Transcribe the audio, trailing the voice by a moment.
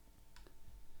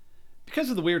Because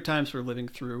of the weird times we're living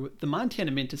through, the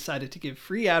Montana Mint decided to give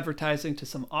free advertising to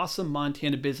some awesome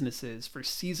Montana businesses for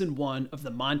Season 1 of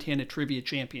the Montana Trivia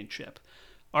Championship.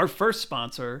 Our first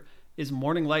sponsor is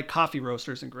Morning Light Coffee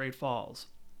Roasters in Great Falls.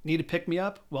 Need a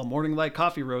pick-me-up? Well, Morning Light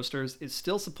Coffee Roasters is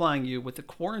still supplying you with the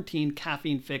quarantine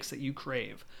caffeine fix that you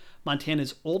crave.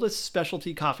 Montana's oldest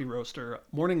specialty coffee roaster,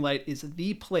 Morning Light is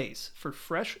the place for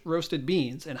fresh roasted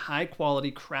beans and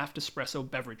high-quality craft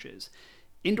espresso beverages.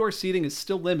 Indoor seating is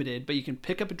still limited, but you can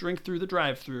pick up a drink through the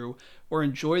drive-thru or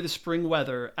enjoy the spring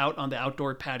weather out on the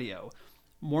outdoor patio.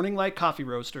 Morning Light Coffee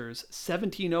Roasters,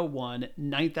 1701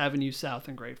 9th Avenue South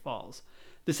in Great Falls.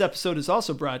 This episode is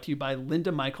also brought to you by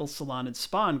Linda Michaels Salon and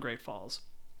Spa in Great Falls.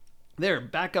 They're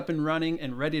back up and running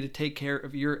and ready to take care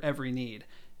of your every need.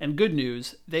 And good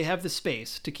news, they have the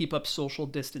space to keep up social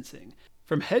distancing.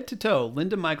 From head to toe,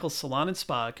 Linda Michaels Salon and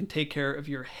Spa can take care of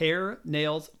your hair,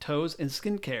 nails, toes, and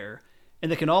skincare.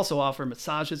 And they can also offer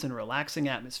massages and a relaxing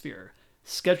atmosphere.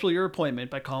 Schedule your appointment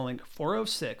by calling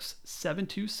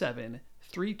 406-727-3287.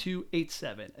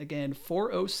 Again,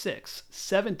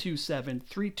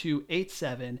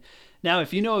 406-727-3287. Now,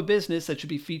 if you know a business that should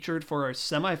be featured for our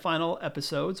semifinal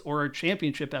episodes or our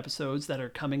championship episodes that are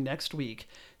coming next week,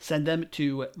 send them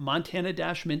to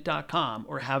montana-mint.com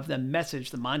or have them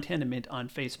message the Montana Mint on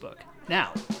Facebook.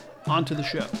 Now, on to the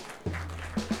show.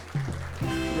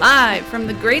 Live from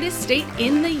the greatest state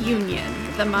in the Union,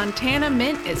 the Montana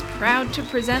Mint is proud to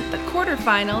present the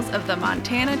quarterfinals of the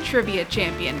Montana Trivia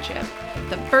Championship,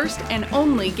 the first and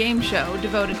only game show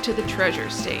devoted to the Treasure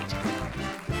State.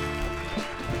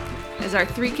 As our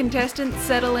three contestants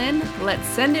settle in, let's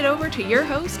send it over to your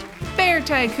host, Bear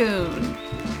Tycoon.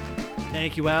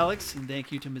 Thank you, Alex, and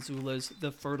thank you to Missoula's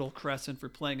The Fertile Crescent for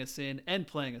playing us in and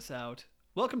playing us out.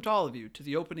 Welcome to all of you to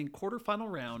the opening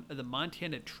quarterfinal round of the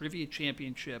Montana Trivia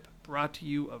Championship, brought to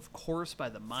you, of course, by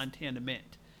the Montana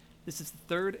Mint. This is the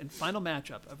third and final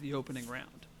matchup of the opening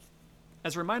round.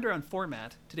 As a reminder on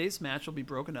format, today's match will be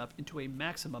broken up into a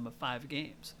maximum of 5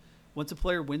 games. Once a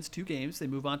player wins 2 games, they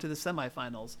move on to the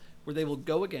semifinals, where they will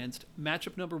go against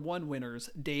matchup number 1 winners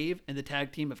Dave and the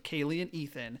tag team of Kaylee and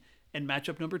Ethan, and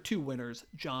matchup number 2 winners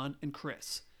John and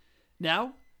Chris.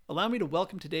 Now, allow me to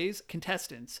welcome today's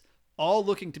contestants, all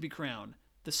looking to be crowned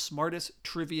the smartest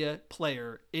trivia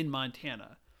player in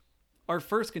Montana. Our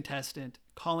first contestant,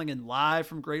 calling in live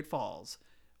from Great Falls,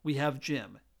 we have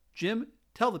Jim. Jim,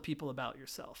 tell the people about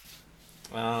yourself.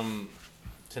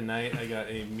 Tonight I got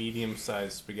a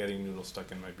medium-sized spaghetti noodle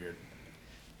stuck in my beard.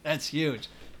 That's huge.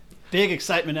 Big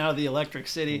excitement out of the Electric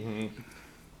City. Mm-hmm.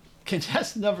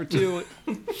 Contestant number 2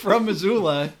 from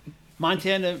Missoula,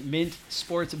 Montana Mint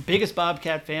Sports' biggest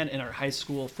Bobcat fan and our high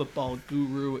school football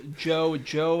guru, Joe.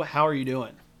 Joe, how are you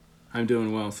doing? I'm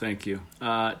doing well, thank you.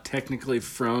 Technically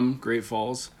from Great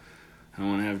Falls. I don't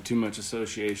want to have too much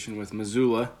association with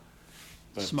Missoula.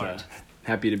 But, Smart.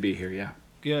 Happy to be here, yeah.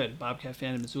 Good. Bobcat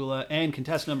fan in Missoula. And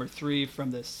contestant number 3 from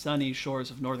the sunny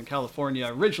shores of Northern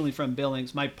California, originally from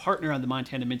Billings, my partner on the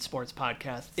Montana Mint Sports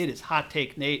podcast. It is Hot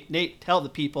Take Nate. Nate, tell the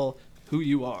people who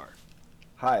you are.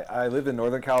 Hi, I live in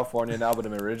Northern California now, but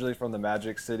I'm originally from the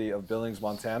magic city of Billings,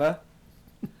 Montana.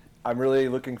 I'm really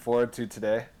looking forward to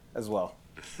today as well.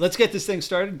 Let's get this thing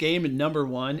started. Game number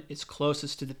 1 is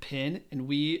closest to the pin, and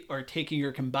we are taking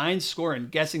your combined score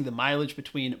and guessing the mileage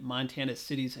between Montana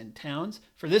cities and towns.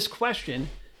 For this question,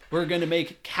 we're going to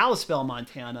make Kalispell,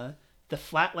 Montana, the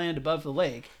flatland above the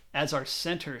lake, as our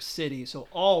center city. So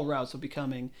all routes will be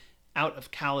coming out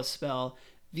of Kalispell.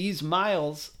 These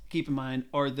miles, keep in mind,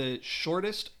 are the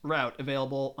shortest route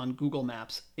available on Google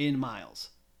Maps in miles.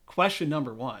 Question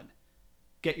number 1.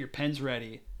 Get your pens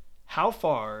ready. How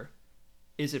far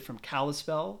is it from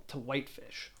Kalispell to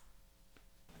Whitefish?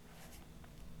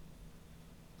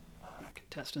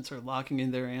 Contestants are locking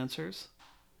in their answers,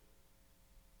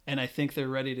 and I think they're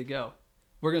ready to go.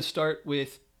 We're going to start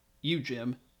with you,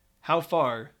 Jim. How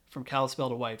far from Kalispell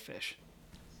to Whitefish?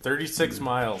 36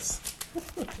 miles.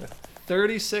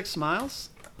 36 miles?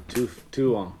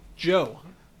 Too long. Joe,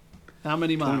 how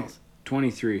many miles?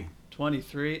 23.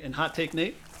 23. And Hot Take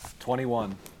Nate?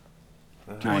 21.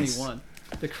 Nice. 21.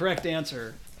 The correct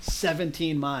answer,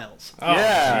 17 miles. Oh,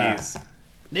 Yeah. jeez.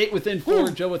 Nate within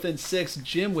 4, Joe within 6,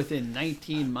 Jim within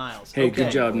 19 miles. Hey, Okay.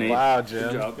 good job, Nate. Wow, Jim.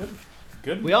 Good job.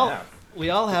 Good We all math. We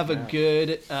all have a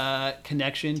good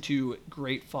connection to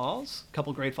Great Falls. A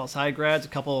couple Great Falls High grads,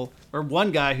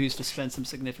 one guy who used to spend some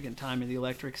significant time in the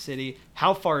Electric City.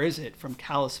 How far is it from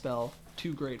Kalispell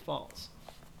to Great Falls?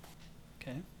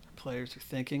 Okay, our players are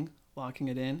thinking, locking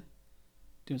it in,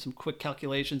 doing some quick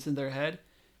calculations in their head.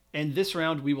 And this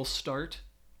round we will start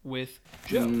with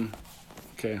Joe.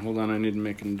 Okay, hold on. I need to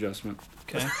make an adjustment.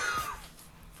 Okay.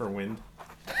 For wind.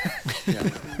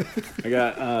 I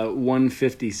got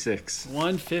 156.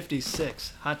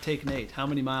 156. Hot take Nate. How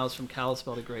many miles from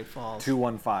Kalispell to Great Falls?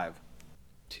 215.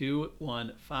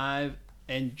 215.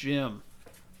 And Jim.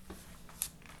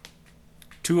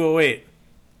 208.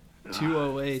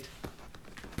 208.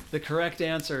 The correct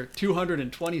answer,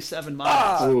 227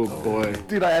 miles. Oh boy,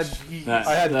 Dude, that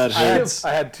hurts.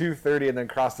 I had 230 and then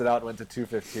crossed it out and went to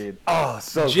 215. Oh,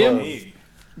 so Jim- close.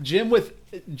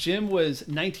 Jim was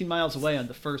 19 miles away on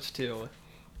the first two.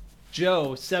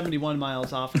 Joe, 71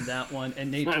 miles off on that one,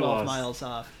 and Nate, 12 miles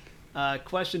off.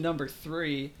 Question number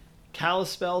 3,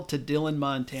 Kalispell to Dillon,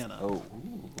 Montana. Oh,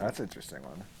 that's an interesting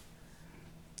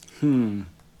one.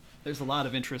 There's a lot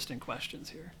of interesting questions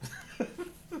here.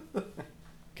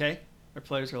 Okay, our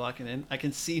players are locking in. I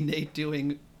can see Nate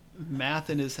doing math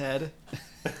in his head.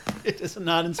 It is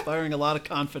not inspiring a lot of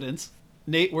confidence.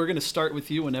 Nate, we're going to start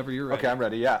with you whenever you're ready. Okay, I'm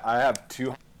ready. Yeah, I have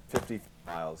 250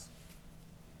 miles.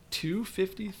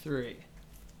 253.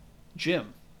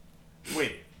 Jim.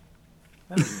 Wait.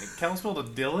 Kalispell to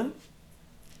Dillon?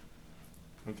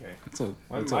 Okay.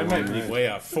 I might be way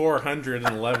off.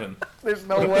 411. There's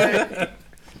no way.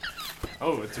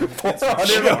 Oh, it's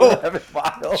 411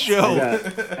 miles. Joe.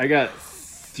 I got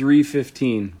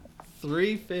 315.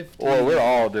 315. Well, we're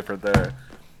all different there.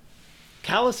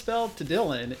 Kalispell to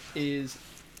Dillon is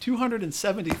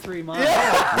 273 miles.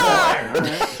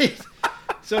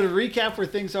 So to recap where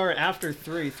things are after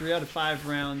 3 out of 5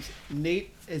 rounds,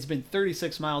 Nate has been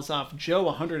 36 miles off, Joe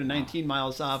 119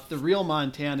 miles off, the real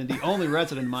Montanan, the only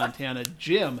resident in Montana,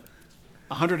 Jim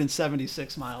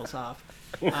 176 miles off.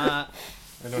 I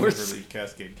don't ever leave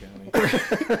Cascade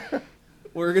County.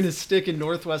 We're going to stick in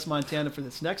northwest Montana for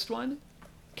this next one.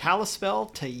 Kalispell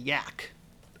to Yak.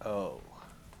 Oh,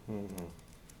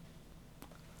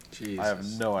 Jesus. I have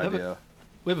no idea.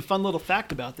 We have a fun little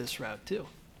fact about this route, too.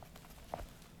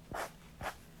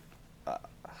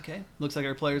 Okay, looks like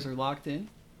our players are locked in.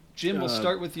 Jim, we'll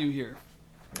start with you here.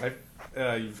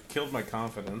 You've killed my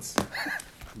confidence,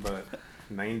 but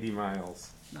 90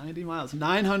 miles. 90 miles.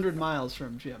 900 miles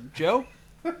from Jim. Joe?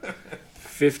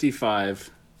 55.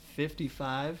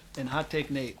 55. And hot take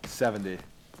Nate? 70.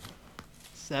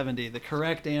 70. The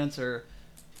correct answer...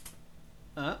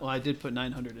 well, I did put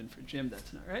 900 in for Jim.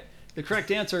 That's not right. The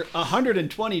correct answer,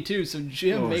 122. So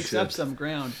Jim makes up some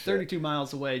ground. 32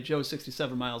 miles away. Joe,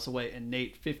 67 miles away. And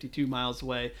Nate, 52 miles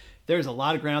away. There's a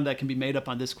lot of ground that can be made up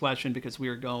on this question because we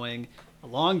are going a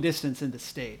long distance in the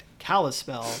state.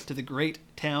 Kalispell to the great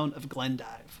town of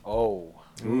Glendive. Oh,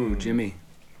 Ooh, Jimmy.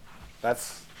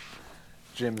 that's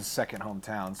Jim's second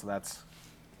hometown, so that's...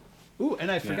 Ooh,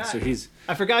 and I forgot.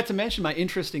 I forgot to mention my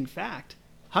interesting fact.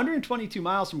 122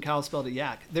 miles from Kalispell to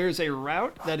Yak. There's a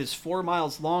route that is 4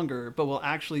 miles longer, but will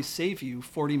actually save you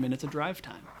 40 minutes of drive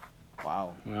time.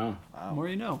 Wow. Wow. The more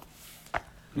you know.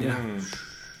 Yeah.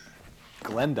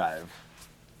 Glendive.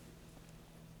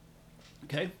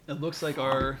 Okay, it looks like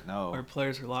our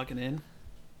players are locking in.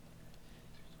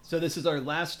 So this is our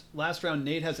last round.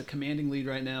 Nate has a commanding lead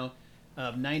right now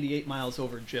of 98 miles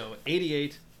over Joe.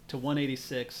 88 to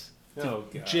 186 to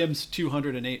God. Jim's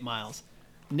 208 miles.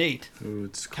 Nate, Ooh,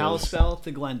 it's close. Kalispell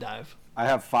to Glendive. I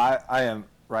have 5. I am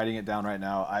writing it down right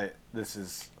now. This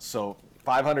is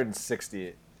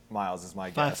 560 miles is my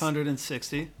guess.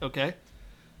 560. Okay.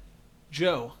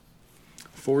 Joe,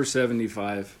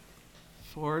 475.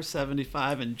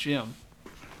 475, and Jim,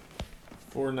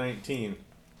 419.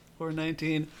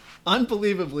 419.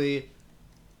 Unbelievably,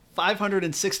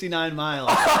 569 miles.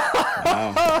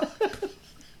 Wow.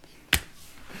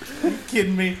 You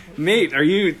kidding me? Nate, are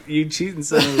you cheating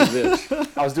son of a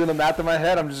bitch? I was doing the math in my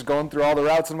head. I'm just going through all the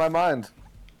routes in my mind.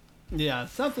 Yeah,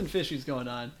 something fishy's going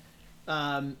on.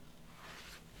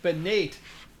 But Nate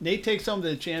takes home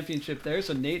the championship there.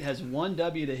 So Nate has 1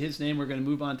 W to his name. We're going to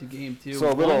move on to game 2.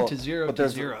 So 1 to 0 but to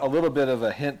there's 0. a little bit of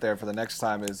a hint there for the next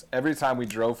time is every time we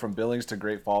drove from Billings to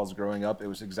Great Falls growing up, it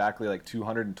was exactly like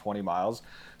 220 miles.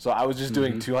 So I was just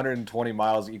doing 220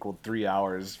 miles equaled 3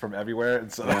 hours from everywhere.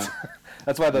 And so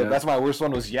that's why that's my worst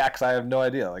one was Yak, 'cause I have no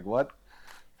idea. Like what?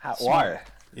 Why?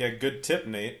 Yeah, good tip,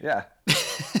 Nate. Yeah.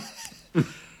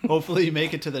 Hopefully you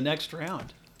make it to the next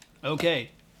round.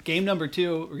 Okay, game number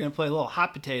 2, we're going to play a little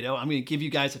hot potato. I'm going to give you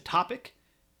guys a topic,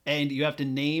 and you have to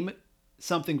name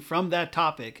something from that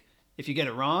topic. If you get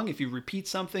it wrong, if you repeat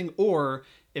something, or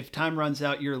if time runs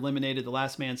out, you're eliminated, the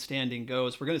last man standing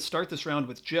goes. We're going to start this round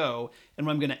with Joe, and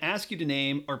what I'm going to ask you to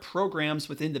name are programs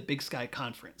within the Big Sky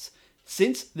Conference.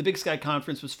 Since the Big Sky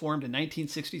Conference was formed in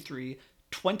 1963,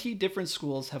 20 different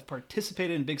schools have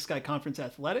participated in Big Sky Conference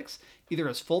athletics, either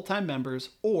as full-time members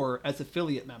or as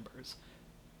affiliate members.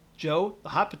 Joe, the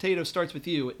hot potato starts with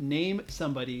you. Name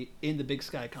somebody in the Big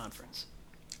Sky Conference.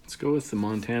 Let's go with the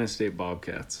Montana State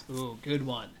Bobcats. Ooh, good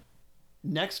one.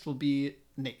 Next will be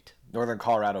Nate. Northern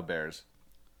Colorado Bears.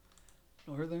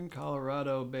 Northern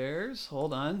Colorado Bears.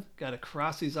 Hold on. Got to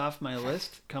cross these off my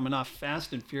list. Coming off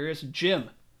fast and furious. Jim.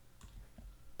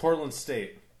 Portland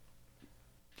State.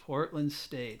 Portland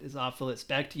State is off the list.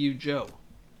 Back to you, Joe.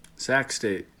 Sac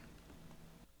State.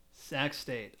 Sac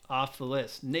State off the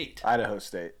list. Nate. Idaho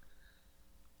State.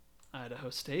 Idaho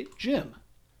State. Jim.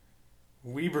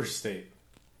 Weber State.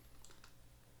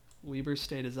 Weber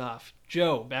State is off.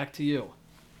 Joe, back to you.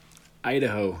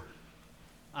 Idaho.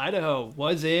 Idaho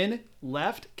was in,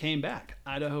 left, came back.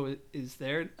 Idaho is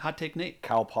there. Hot take, Nate.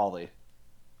 Cal Poly.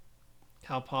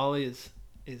 Cal Poly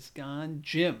is gone.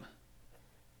 Jim.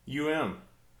 UM.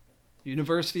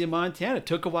 University of Montana.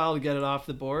 Took a while to get it off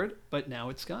the board, but now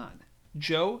it's gone.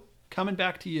 Joe, coming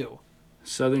back to you.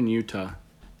 Southern Utah.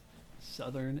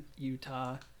 Southern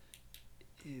Utah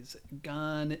is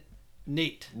gone.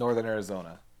 Nate. Northern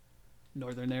Arizona.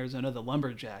 Northern Arizona, the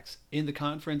Lumberjacks. In the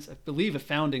conference, I believe a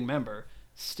founding member.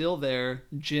 Still there.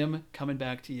 Jim, coming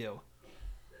back to you.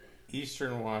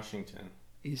 Eastern Washington.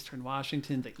 Eastern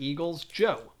Washington, the Eagles.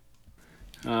 Joe.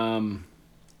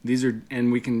 These are,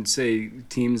 and we can say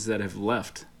teams that have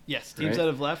left. Yes, teams Right. that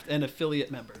have left and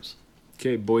affiliate members.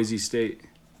 Okay, Boise State.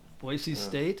 Boise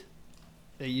State,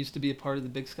 they used to be a part of the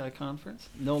Big Sky Conference.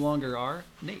 No longer are.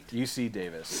 Nate. UC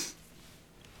Davis.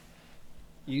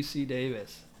 UC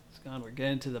Davis. It's gone. We're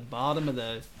getting to the bottom of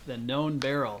the known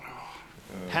barrel.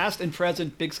 Past and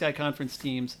present Big Sky Conference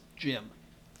teams. Jim.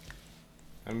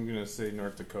 I'm going to say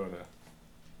North Dakota.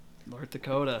 North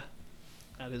Dakota.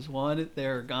 That is one.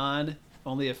 They're gone.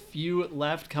 Only a few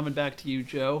left. Coming back to you,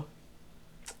 Joe.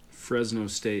 Fresno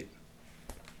State.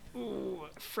 Ooh,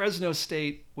 Fresno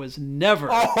State was never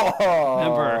a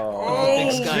member of the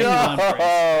Big Sky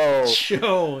Conference.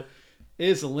 Joe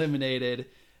is eliminated.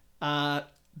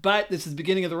 But this is the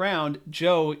beginning of the round.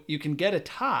 Joe, you can get a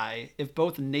tie if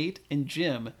both Nate and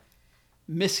Jim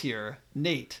miss here.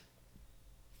 Nate,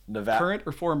 Nevada. current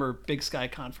or former Big Sky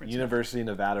Conference? University of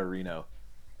Nevada, Reno.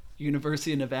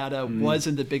 University of Nevada was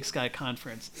in the Big Sky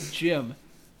Conference. Jim,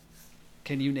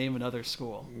 can you name another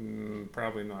school?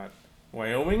 Probably not.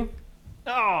 Wyoming?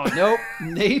 Oh, nope.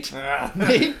 Nate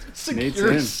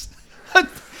secures.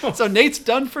 Nate's So Nate's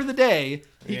done for the day.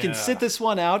 He can Yeah. sit this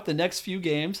one out the next few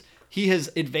games. He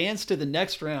has advanced to the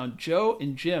next round. Joe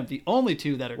and Jim, the only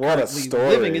two that are What a currently story.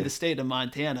 living in the state of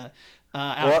Montana.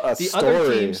 What a the story.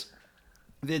 other teams,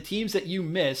 the teams that you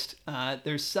missed,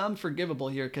 there's some forgivable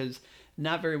here because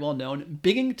not very well known.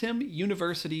 Binghamton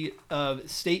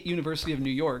State University of New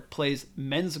York plays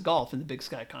men's golf in the Big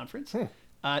Sky Conference.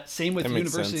 Same with That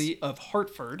makes University of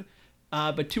Hartford.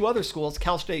 But two other schools,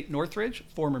 Cal State Northridge,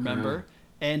 former member,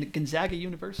 and Gonzaga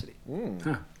University.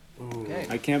 Okay.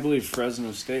 I can't believe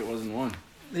Fresno State wasn't one.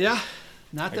 Yeah,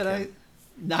 not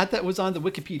that was on the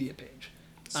Wikipedia page.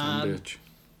 Some bitch.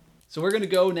 So we're going to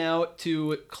go now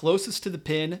to closest to the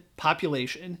pin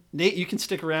population. Nate, you can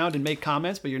stick around and make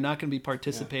comments, but you're not going to be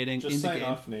participating Just in the sign game.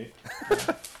 off, Nate.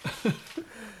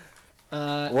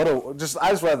 I just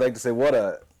would like to say what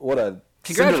a Cinderella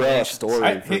Congratulations.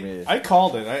 story for me. I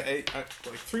called it. I like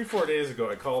 3-4 days ago.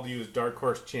 I called you as Dark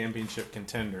Horse Championship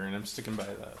contender, and I'm sticking by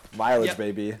that. Mileage, Yep.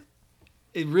 baby.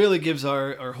 It really gives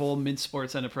our whole Mint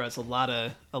Sports enterprise a lot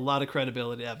of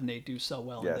credibility to have Nate do so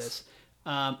well in Yes. this.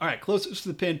 All right, closest to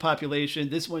the pin population.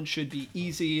 This one should be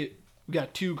easy. We've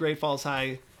got two Great Falls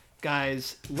High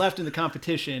guys left in the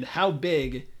competition. How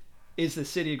big is the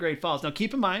city of Great Falls? Now,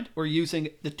 keep in mind, we're using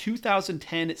the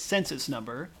 2010 census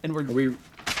number, and we're Are we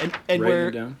and writing we're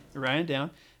it down? writing it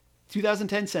down.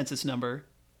 2010 census number,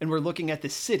 and we're looking at the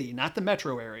city, not the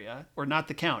metro area or not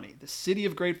the county. The city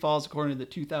of Great Falls, according to the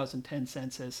 2010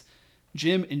 census.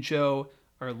 Jim and Joe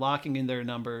are locking in their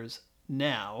numbers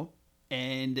now,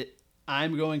 and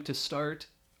I'm going to start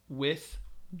with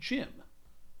Jim.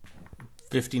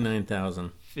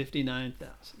 59,000.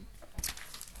 59,000.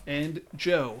 And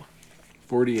Joe,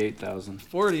 48,000.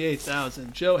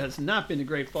 48,000. Joe has not been to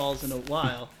Great Falls in a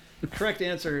while. Correct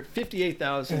answer,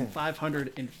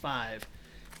 58,505.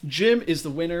 Jim is the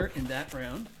winner in that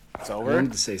round. It's I over.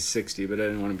 wanted to say 60, but I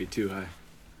didn't want to be too high.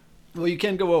 Well, you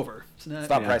can go over. It's not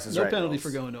Stop prices no right. penalty Knowles.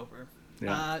 for going over.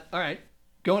 Yeah. All right.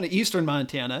 Going to Eastern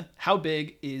Montana. How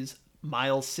big is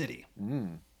Miles City?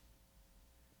 All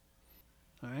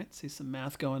right. See some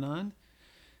math going on.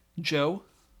 Joe,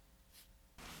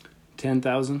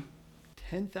 10,000.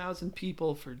 10,000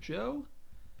 people for Joe.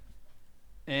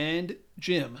 And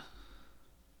Jim,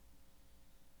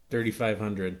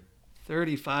 3,500.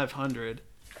 3,500.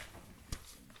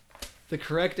 The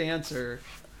correct answer,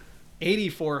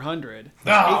 8,400.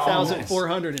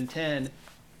 8,410.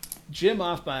 Jim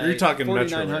off by You're talking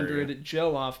metro 4,900. area.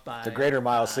 Joe off by The Greater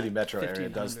Miles City metro area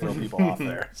does throw people off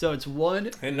there. So it's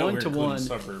one And no, one we're to including one,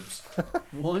 suburbs.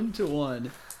 1-1,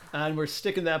 and we're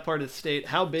sticking that part of the state.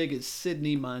 How big is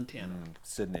Sydney, Montana?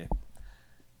 Sydney.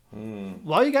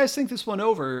 While you guys think this one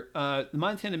over, the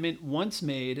Montana Mint once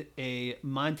made a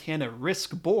Montana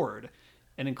Risk board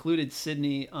and included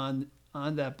Sydney on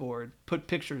that board. Put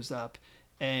pictures up,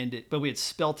 but we had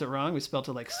spelt it wrong. We spelt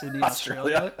it like Sydney,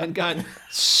 Australia, and got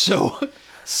so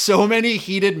many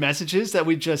heated messages that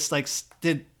we just like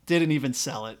didn't even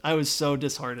sell it. I was so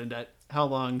disheartened at how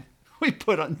long we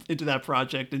put into that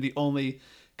project, and the only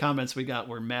comments we got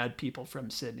were mad people from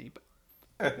Sydney.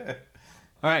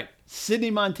 All right, Sydney,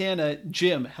 Montana.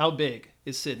 Jim, how big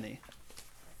is Sydney?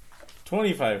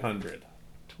 2,500.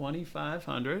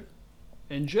 2,500.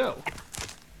 And Joe?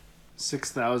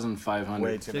 6,500.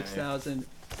 Way too many.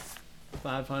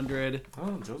 6,500.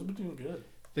 Oh, Joe's been doing good.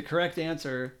 The correct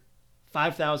answer,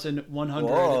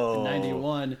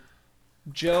 5,191.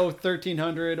 Joe,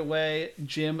 1,300 away.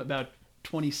 Jim, about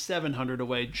 2,700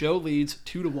 away. Joe leads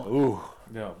 2-1. Ooh.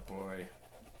 Oh, boy.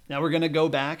 Now we're going to go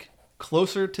back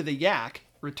closer to the Yak,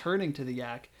 returning to the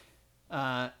Yak.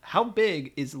 How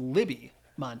big is Libby,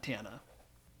 Montana?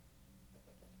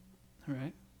 All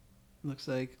right. Looks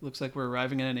like we're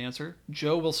arriving at an answer.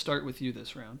 Joe, we'll start with you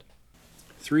this round.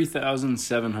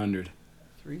 3,700.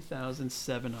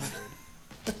 3,700.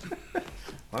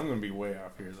 I'm going to be way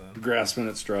off here then. Grasping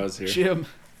at straws here. Jim,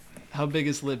 how big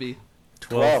is Libby?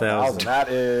 12,000. That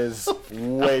is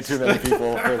way too many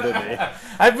people for Libby.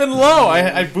 I've been low.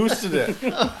 I boosted it.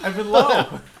 I've been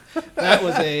low. That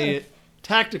was a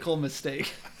tactical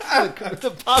mistake.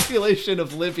 The population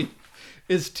of Libby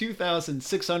is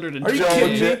 2,628. Are you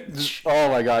kidding me? Oh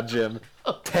my God, Jim.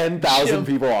 10,000 Jim.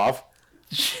 people off.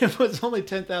 Jim was only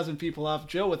 10,000 people off.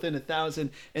 Joe within 1,000.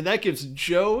 And that gives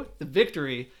Joe the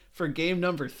victory for game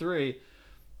number 3.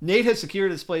 Nate has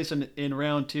secured his place in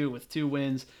round 2 with 2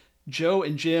 wins. Joe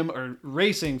and Jim are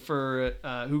racing for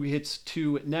who hits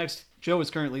 2 next. Joe is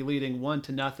currently leading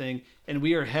 1-0. And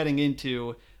we are heading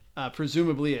into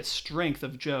presumably a strength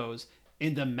of Joe's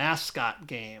in the mascot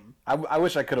game. I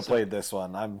wish I could have played this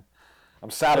one. I'm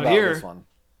sad So about here- this one.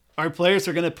 Our players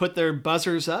are going to put their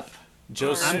buzzers up.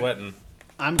 Joe's sweating.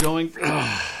 I'm going.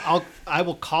 I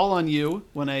will call on you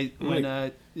when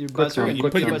your buzzer. one, And You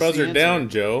quick put give your us the buzzer answer. down,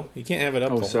 Joe. You can't have it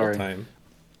up the sorry. whole time.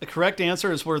 The correct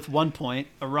answer is worth 1 point.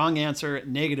 A wrong answer,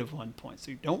 -1 point.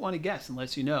 So you don't want to guess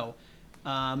unless you know.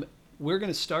 We're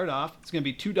going to start off. It's going to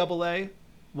be 2 AA,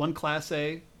 1 Class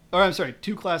A. Or I'm sorry,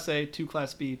 2 Class A, 2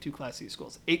 Class B, 2 Class C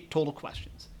schools. 8 total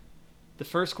questions. The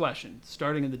first question,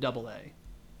 starting in the AA.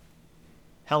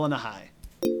 Helena High.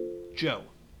 Joe.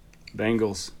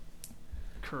 Bengals.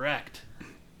 Correct.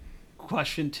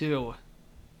 Question 2.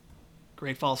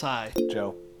 Great Falls High.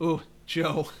 Joe. Ooh,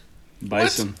 Joe.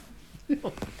 Bison. I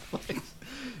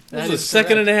was a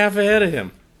second and a half ahead of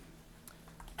him.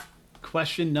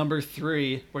 Question number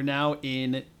 3. We're now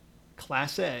in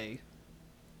Class A.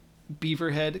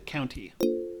 Beaverhead County.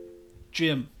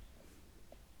 Jim.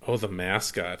 Oh, the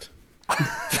mascot.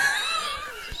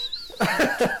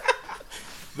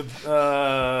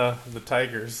 The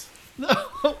Tigers. No,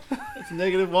 it's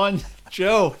 -1.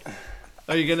 Joe.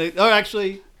 Are you going to... Oh,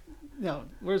 actually, no.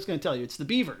 We're just going to tell you. It's the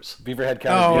Beavers. Beaverhead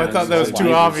County. Oh, I Beavers. thought that was Oh too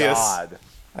my obvious. God.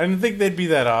 I didn't think they'd be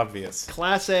that obvious.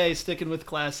 Class A, sticking with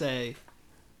Class A.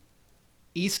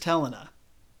 East Helena.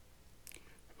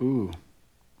 Ooh.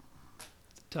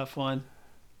 Tough one.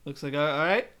 Looks like... All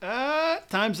right.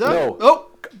 Time's up. No. Oh,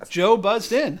 Joe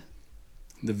buzzed in.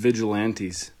 The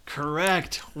Vigilantes.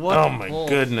 Correct. What Oh a my pull.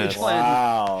 goodness. Vigilante.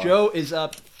 Wow. Joe is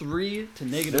up 3 to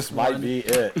 -1. This might be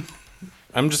it.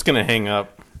 I'm just going to hang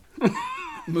up.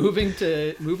 Moving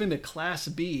to Class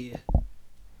B.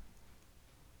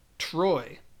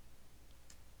 Troy.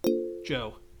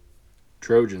 Joe.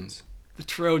 Trojans. The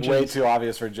Trojans. Way too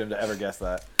obvious for Jim to ever guess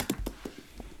that.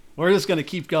 We're just gonna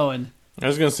keep going. I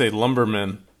was going to say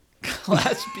lumberman.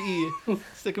 Class B.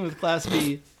 Sticking with Class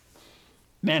B.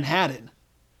 Manhattan.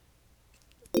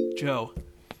 Joe.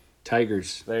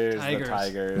 Tigers. There's Tigers. the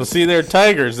Tigers. Well, see, they're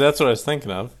Tigers. That's what I was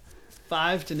thinking of.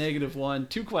 5 to -1.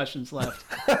 2 questions left.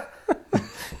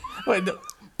 Wait, no.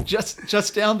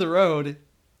 Just down the road,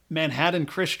 Manhattan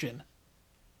Christian.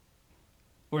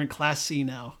 We're in Class C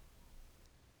now.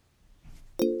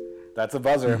 That's a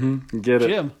buzzer. Get it.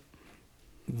 Jim.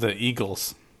 The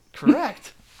Eagles.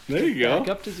 Correct. There you Back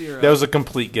go. up to 0. That was a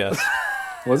complete guess.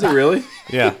 Was it really?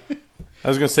 Yeah. I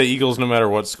was going to say Eagles no matter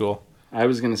what school. I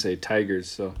was going to say Tigers,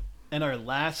 so. And our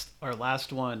last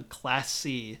one, Class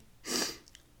C,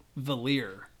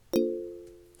 Valier.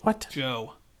 What?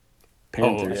 Joe.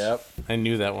 Panthers. Yep. I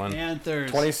knew that one.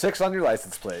 Panthers. 26 on your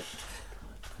license plate.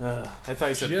 I thought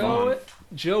you said Vaughn.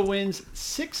 Joe wins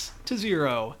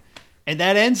 6-0. And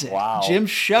that ends it. Wow. Jim's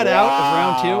shutout of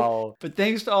round Wow. 2. But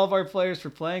thanks to all of our players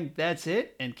for playing. That's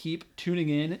it. And keep tuning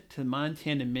in to the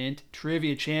Montana Mint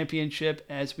Trivia Championship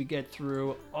as we get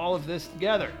through all of this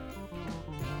together.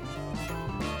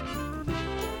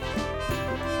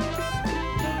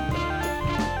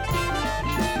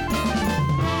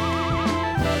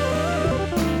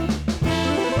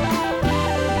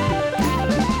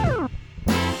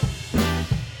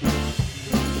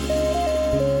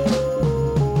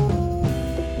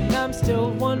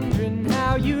 Still wondering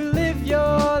how you live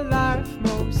your life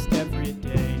most every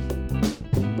day.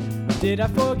 Did I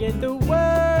forget the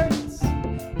words?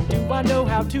 Do I know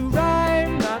how to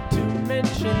rhyme? Not to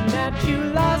mention that you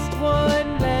lost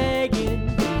one leg in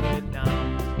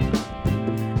Vietnam.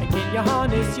 And can you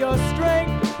harness your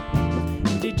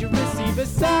strength? Did you receive a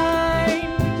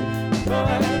sign?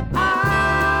 But